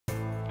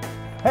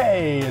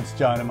Hey, it's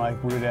John and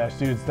Mike,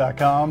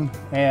 brew-dudes.com,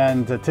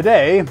 and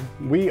today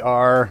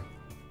we're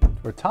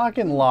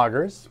talking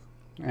lagers,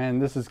 and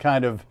this is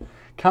kind of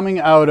coming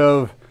out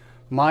of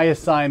my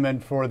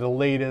assignment for the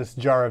latest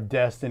Jar of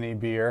Destiny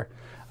beer,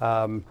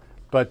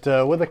 but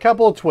with a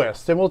couple of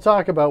twists, and we'll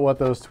talk about what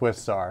those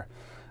twists are.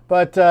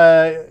 But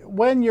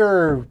when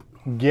you're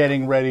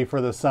getting ready for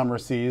the summer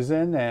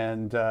season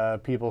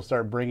and people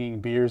start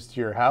bringing beers to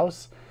your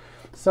house,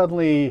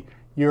 suddenly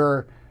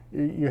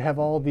you have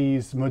all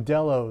these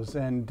Modelos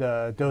and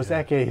Dos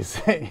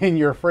Equis in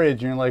your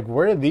fridge, and you're like,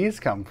 where did these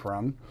come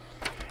from?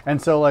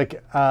 And so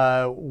like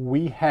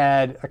we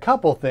had a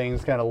couple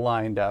things kind of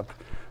lined up.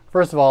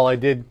 First of all, I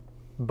did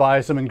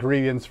buy some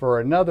ingredients for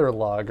another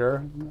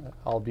lager,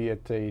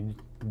 albeit a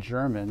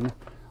German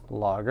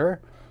lager.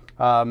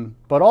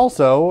 But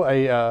also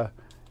a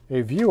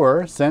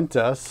viewer sent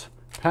us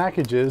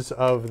packages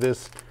of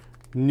this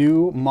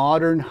new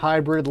modern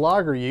hybrid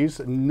lager yeast,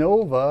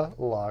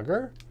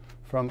 NovaLager,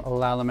 from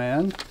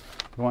LalBrew.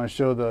 I want to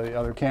show the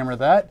other camera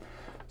that.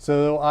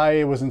 So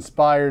I was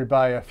inspired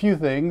by a few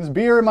things: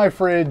 beer in my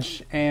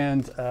fridge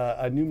and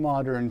a new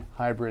modern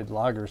hybrid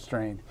lager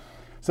strain.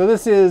 So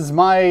this is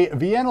my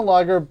Vienna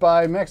lager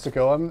by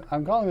Mexico.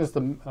 I'm calling this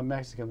a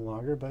Mexican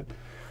lager, but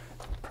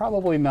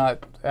probably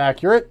not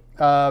accurate.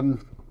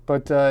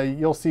 But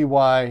you'll see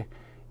why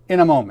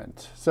in a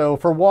moment. So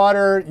for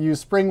water,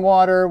 use spring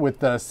water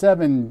with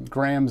 7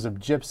 grams of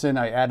gypsum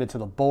I added to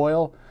the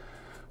boil.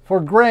 For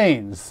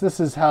grains, this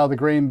is how the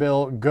grain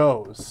bill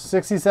goes: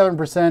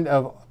 67%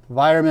 of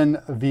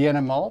Weyermann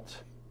Vienna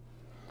malt,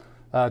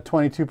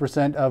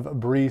 22% of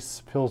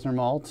Brees Pilsner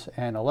malt,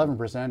 and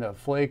 11% of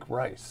flake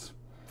rice.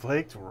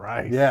 Flaked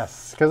rice.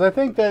 Yes, because I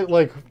think that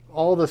like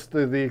all this,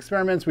 the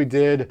experiments we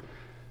did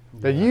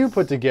that you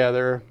put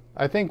together,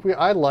 I think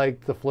I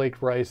liked the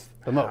flaked rice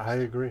the most. I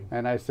agree.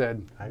 And I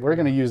said, we're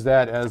going to use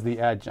that as the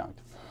adjunct.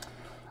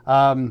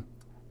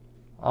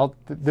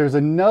 There's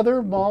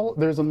another malt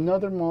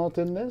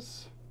in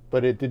this,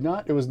 but it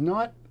was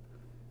not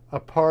a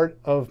part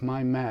of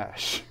my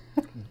mash.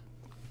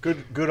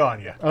 Good on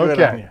you. Okay. Good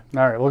on you.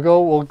 All right,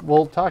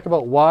 we'll talk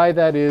about why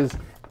that is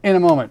in a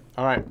moment.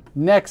 All right.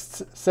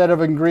 Next set of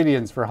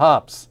ingredients for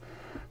hops: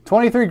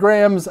 23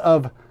 grams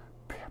of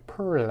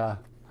Purina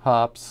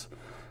hops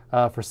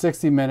for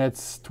 60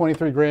 minutes.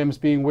 23 grams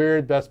being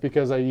weird. That's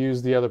because I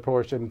used the other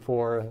portion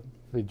for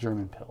the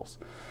German pills.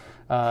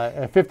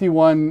 At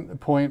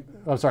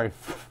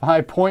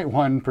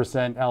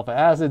 5.1% alpha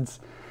acids.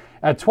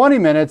 At 20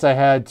 minutes, I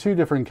had 2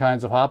 different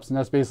kinds of hops, and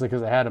that's basically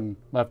because I had them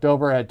left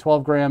over. I had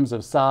 12 grams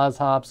of Saaz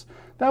hops.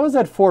 That was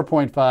at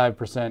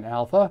 4.5%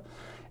 alpha,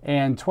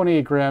 and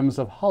 28 grams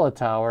of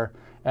Hallertauer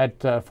at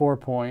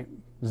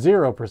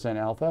 4.0%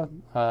 alpha.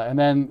 And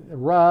then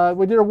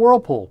we did a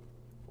whirlpool.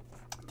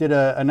 Did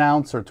an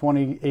ounce or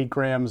 28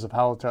 grams of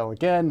Hallertauer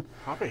again.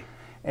 Hoppy.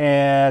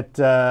 I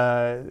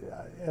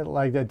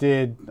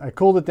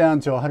cooled it down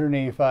to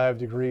 185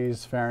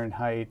 degrees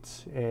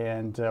Fahrenheit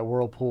and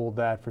whirlpooled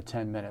that for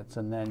 10 minutes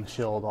and then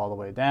chilled all the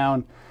way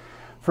down.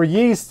 For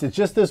yeast, it's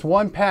just this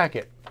one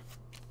packet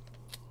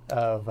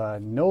of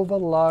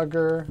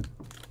NovaLager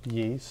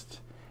yeast,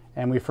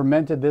 and we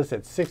fermented this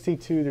at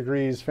 62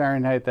 degrees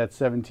Fahrenheit, that's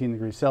 17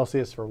 degrees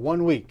Celsius, for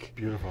 1 week.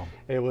 Beautiful.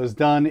 It was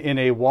done in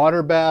a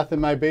water bath in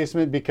my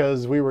basement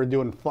because we were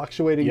doing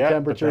fluctuating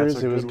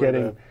temperatures. It was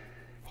getting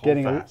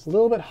a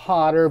little bit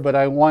hotter, but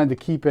I wanted to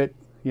keep it,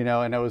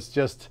 and it was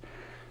just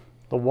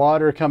the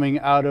water coming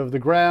out of the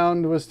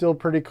ground was still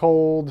pretty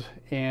cold,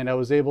 and I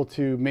was able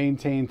to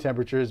maintain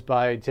temperatures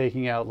by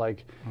taking out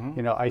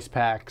ice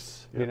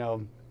packs,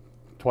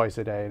 twice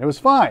a day, and it was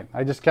fine.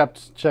 I just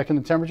kept checking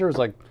the temperature. It was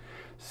like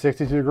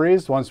 62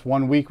 degrees. Once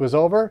 1 week was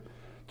over,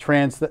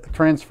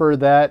 transferred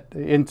that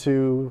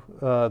into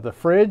the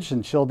fridge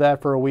and chilled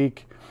that for a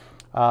week.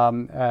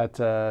 At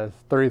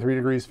 33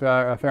 degrees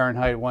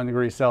Fahrenheit, 1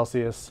 degree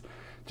Celsius,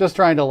 just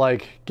trying to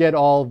get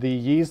all the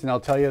yeast. And I'll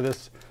tell you,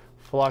 this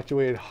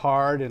fluctuated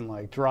hard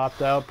and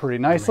dropped out pretty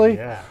nicely.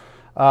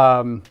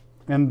 And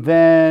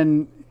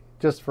then,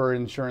 just for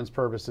insurance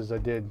purposes, I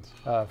did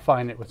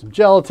fine it with some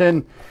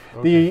gelatin.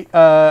 Okay.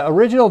 The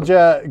original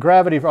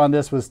gravity on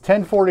this was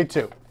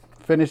 1042.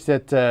 Finished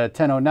at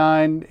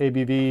 1009,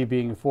 ABV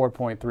being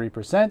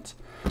 4.3%.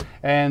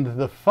 And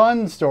the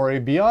fun story,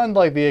 beyond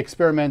the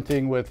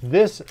experimenting with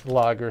this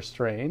lager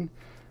strain,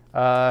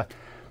 so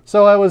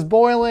I was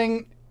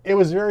boiling, it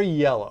was very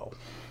yellow.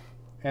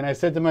 And I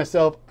said to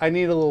myself, I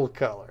need a little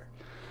color.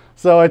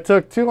 So I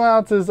took 2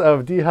 ounces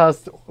of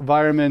dehusked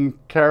Weyermann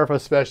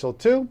Carafa Special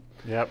 2.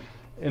 Yep.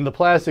 In the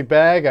plastic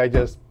bag, I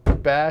just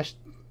bashed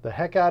the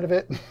heck out of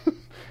it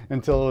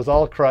until it was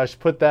all crushed,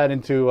 put that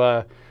into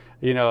a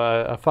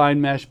fine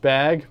mesh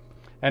bag.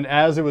 And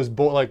as it was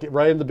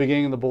right in the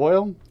beginning of the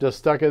boil, just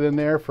stuck it in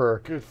there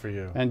for good for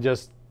you, and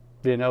just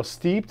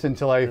steeped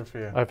until I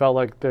felt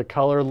like the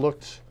color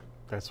looked.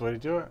 That's the way to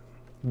do it.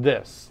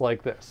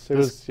 Like this. It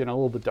was a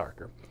little bit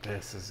darker.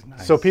 This is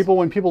nice. So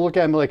when people look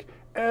at me like,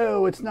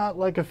 oh, it's not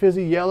like a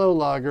fizzy yellow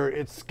lager.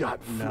 It's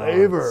got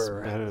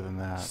flavor. It's better than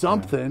that.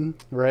 Something,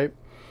 right?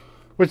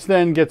 which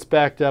then gets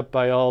backed up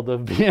by all the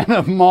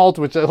Vienna malt,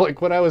 which I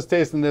like. When I was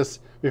tasting this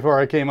before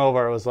I came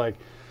over, I was like,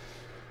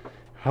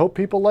 I hope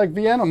people like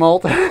Vienna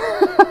malt.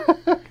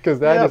 Because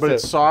but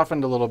it's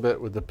softened a little bit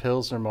with the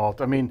Pilsner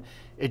malt. I mean,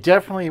 it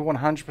definitely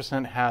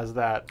 100% has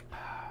that.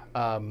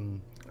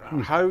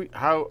 How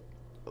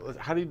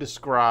do you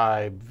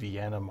describe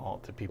Vienna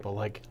malt to people?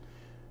 Like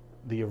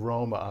the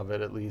aroma of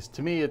it, at least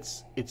to me,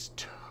 it's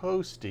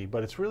toasty,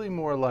 but it's really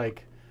more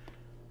like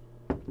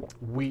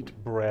wheat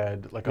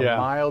bread, like a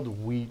mild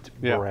wheat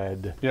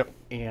bread,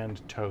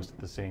 and toast at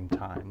the same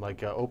time.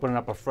 Like opening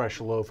up a fresh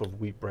loaf of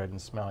wheat bread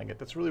and smelling it.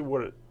 That's really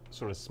what it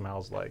sort of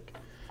smells like.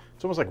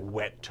 It's almost like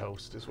wet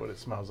toast is what it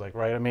smells like,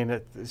 right? I mean,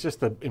 it's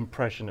just the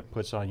impression it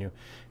puts on you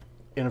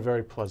in a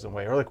very pleasant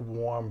way, or like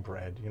warm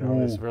bread, you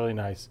know. It's really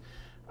nice.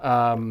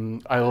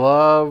 I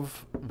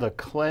love the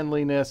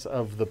cleanliness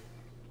of the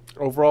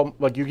overall,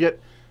 like you get,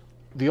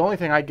 the only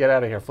thing I get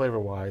out of here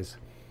flavor-wise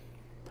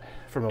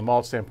from a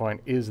malt standpoint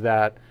is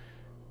that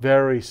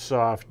very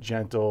soft,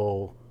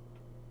 gentle,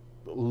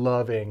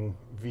 loving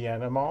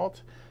Vienna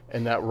malt.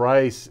 And that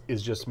rice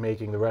is just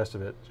making the rest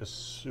of it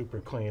just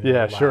super clean. And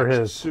relaxed. Sure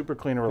is. Super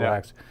clean and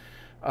relaxed.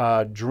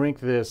 Drink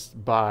this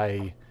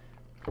by,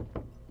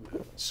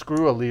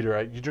 screw a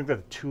liter. You drink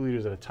that 2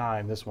 liters at a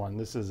time. This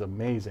is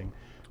amazing.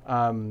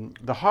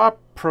 The hop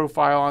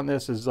profile on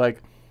this is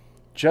like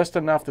just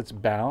enough that's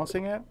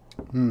balancing it.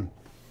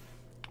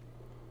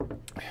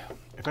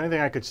 If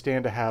anything, I could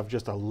stand to have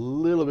just a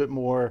little bit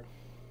more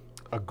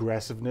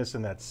aggressiveness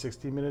in that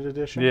 60-minute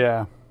edition.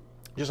 Yeah.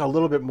 Just a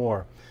little bit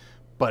more.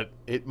 But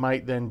it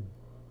might then,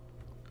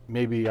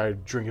 maybe I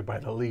drink it by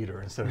the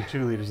liter instead of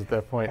 2 liters at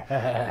that point.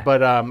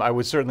 But I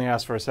would certainly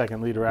ask for a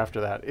second liter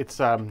after that. It's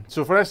so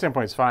from that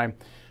standpoint, it's fine.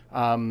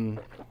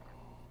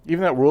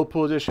 Even that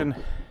Whirlpool edition,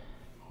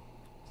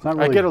 it's not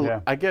really,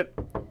 I get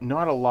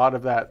not a lot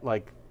of that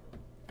like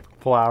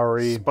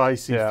flowery,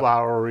 spicy,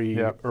 flowery,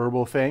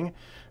 herbal thing.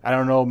 I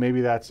don't know.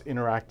 Maybe that's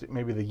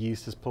maybe the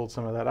yeast has pulled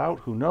some of that out.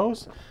 Who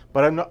knows?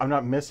 But I'm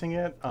not missing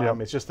it.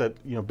 It's just that,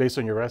 you know, based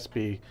on your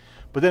recipe.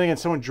 But then again,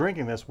 someone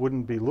drinking this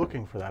wouldn't be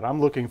looking for that.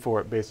 I'm looking for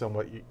it based on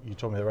what you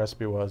told me the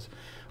recipe was.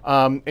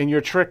 And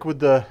your trick with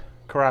the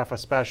Carafa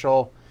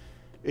Special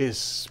is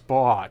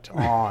spot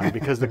on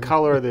because the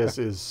color of this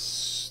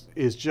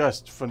is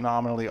just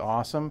phenomenally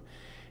awesome.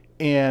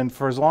 And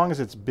for as long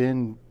as it's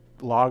been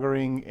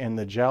lagering, and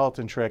the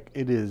gelatin trick,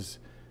 it is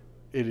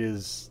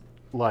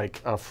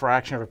like a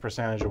fraction of a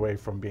percentage away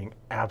from being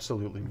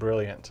absolutely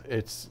brilliant.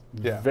 It's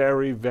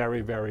very,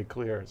 very, very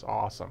clear. It's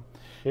awesome.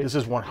 This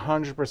is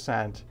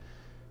 100%.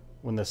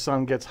 When the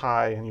sun gets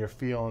high and you're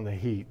feeling the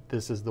heat,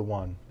 this is the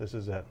one. This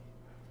is it.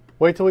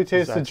 Wait till we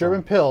taste the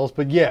German Pils,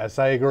 but yes,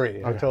 I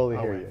agree. I totally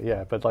hear you.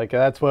 Yeah, but like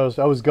that's what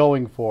I was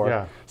going for.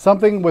 Yeah.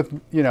 Something with,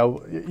 you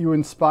know, you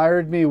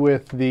inspired me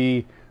with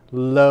the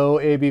low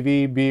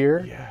ABV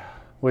beer,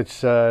 which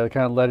kind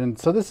of led in.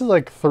 So this is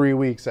like 3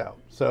 weeks out.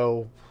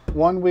 So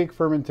 1 week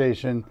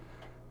fermentation,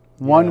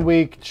 1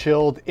 week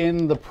chilled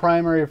in the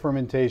primary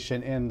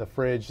fermentation in the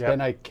fridge.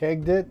 Then I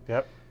kegged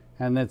it.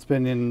 And it's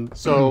been in.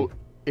 So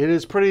it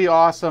is pretty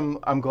awesome.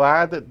 I'm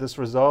glad that this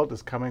result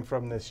is coming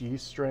from this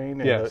yeast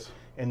strain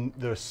and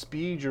the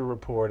speed you're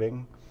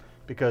reporting,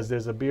 because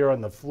there's a beer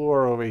on the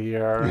floor over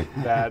here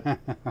that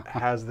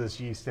has this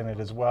yeast in it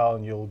as well,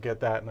 and you'll get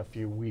that in a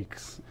few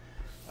weeks.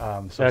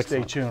 So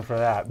stay tuned for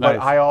that. But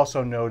I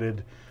also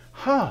noted,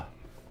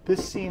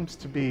 this seems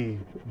to be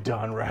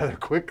done rather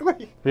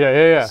quickly.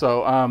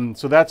 So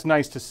so that's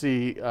nice to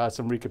see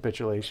some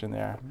recapitulation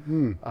there.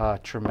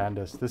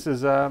 Tremendous. This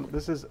is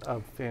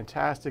a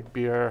fantastic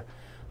beer.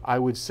 I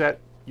would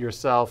set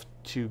yourself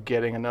to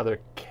getting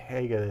another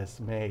keg of this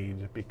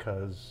made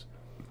because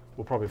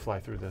we'll probably fly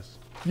through this.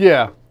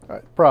 Yeah,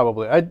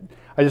 probably. I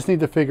just need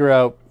to figure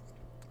out.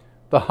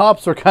 The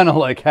hops are kind of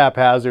like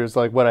haphazards,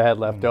 like what I had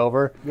left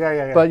over.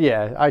 But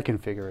yeah, I can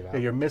figure it out. Yeah,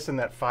 you're missing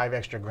that 5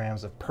 extra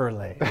grams of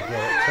perlay.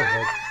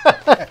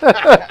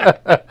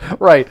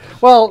 Right.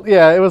 Well,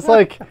 yeah, it was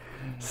like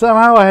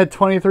somehow I had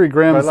 23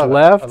 grams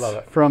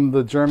left from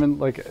the German.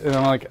 Like, and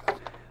I'm like,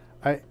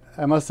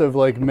 I must have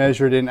like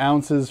measured in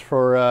ounces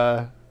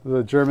for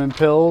the German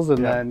Pils,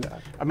 and then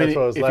I mean,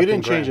 if you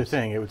didn't change a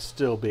thing, it would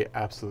still be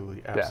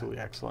absolutely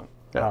excellent.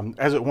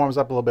 As it warms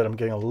up a little bit, I'm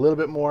getting a little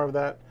bit more of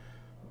that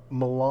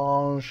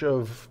melange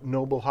of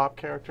noble hop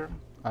character.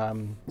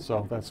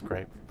 So that's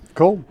great.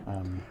 Cool.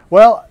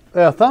 Well,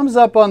 thumbs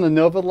up on the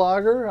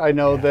NovaLager. I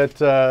know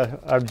that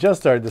I've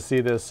just started to see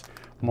this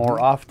more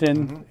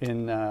often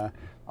in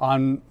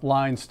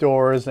online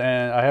stores,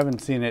 and I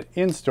haven't seen it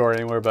in store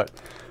anywhere, but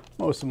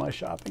most of my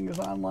shopping is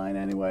online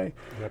anyway.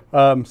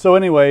 So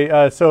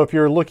anyway, so if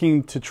you're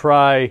looking to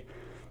try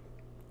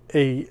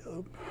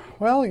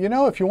well, you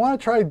know, if you want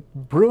to try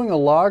brewing a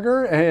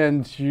lager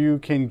and you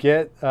can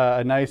get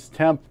a nice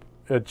temp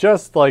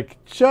just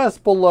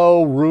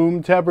below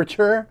room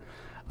temperature,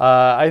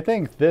 I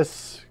think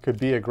this could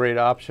be a great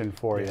option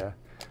for you,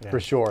 for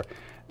sure.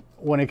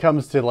 When it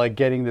comes to like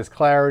getting this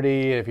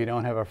clarity, if you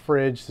don't have a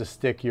fridge to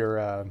stick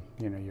your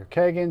you know, your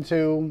keg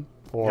into,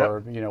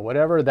 or you know,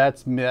 whatever,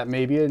 that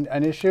may be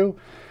an issue.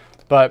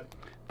 But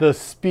the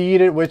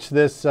speed at which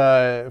this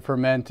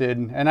fermented,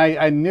 and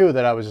I knew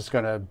that I was just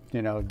gonna,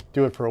 you know,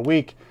 do it for a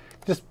week,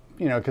 just,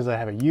 you know, because I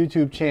have a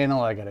YouTube channel,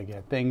 I gotta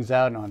get things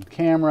out on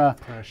camera.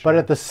 Pressure. But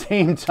at the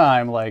same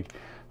time, like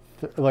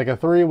a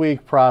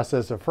 3-week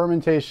process of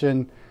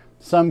fermentation,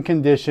 some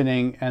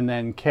conditioning, and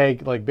then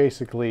keg, like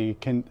basically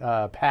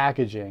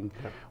packaging,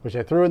 which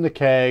I threw in the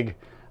keg.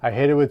 I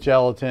hit it with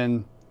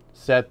gelatin,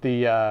 set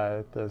the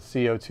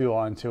CO2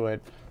 onto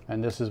it,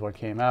 and this is what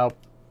came out.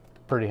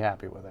 Pretty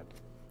happy with it.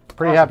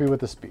 Pretty happy with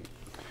the speed.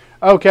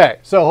 Okay,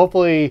 so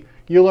hopefully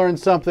you learned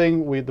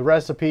something. The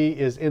recipe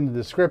is in the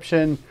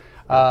description.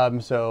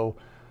 So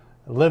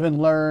live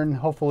and learn.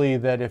 Hopefully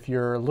that if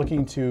you're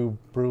looking to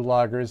brew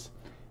lagers,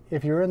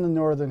 if you're in the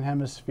Northern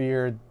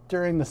Hemisphere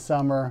during the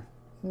summer,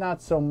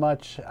 not so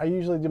much. I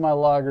usually do my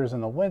lagers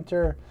in the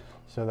winter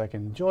so that I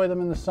can enjoy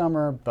them in the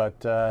summer, but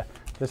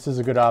this is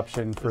a good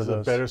option for those.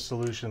 It's a better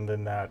solution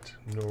than that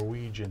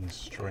Norwegian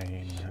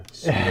strain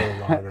pseudo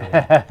lager.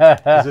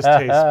 Because this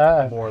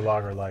tastes more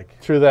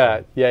lager-like. True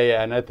that.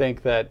 Yeah. And I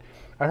think that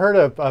I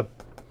heard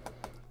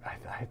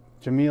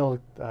Jamil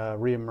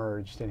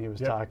reemerged, and he was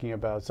talking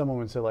about, someone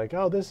would say like,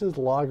 oh, this is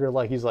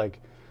lager-like. He's like,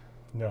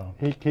 no.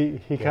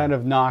 He kind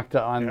of knocked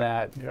on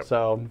that. Yep.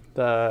 So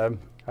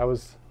I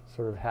was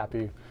sort of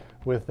happy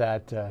with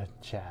that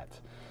chat.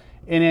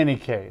 In any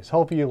case,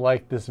 hope you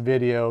liked this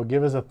video.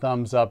 Give us a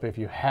thumbs up if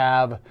you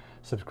have.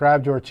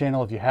 Subscribe to our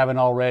channel if you haven't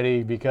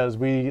already, because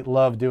we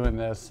love doing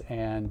this,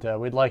 and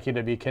we'd like you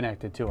to be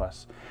connected to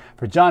us.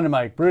 For John and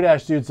Mike,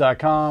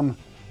 brew-dudes.com,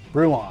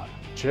 brew on.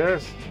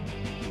 Cheers.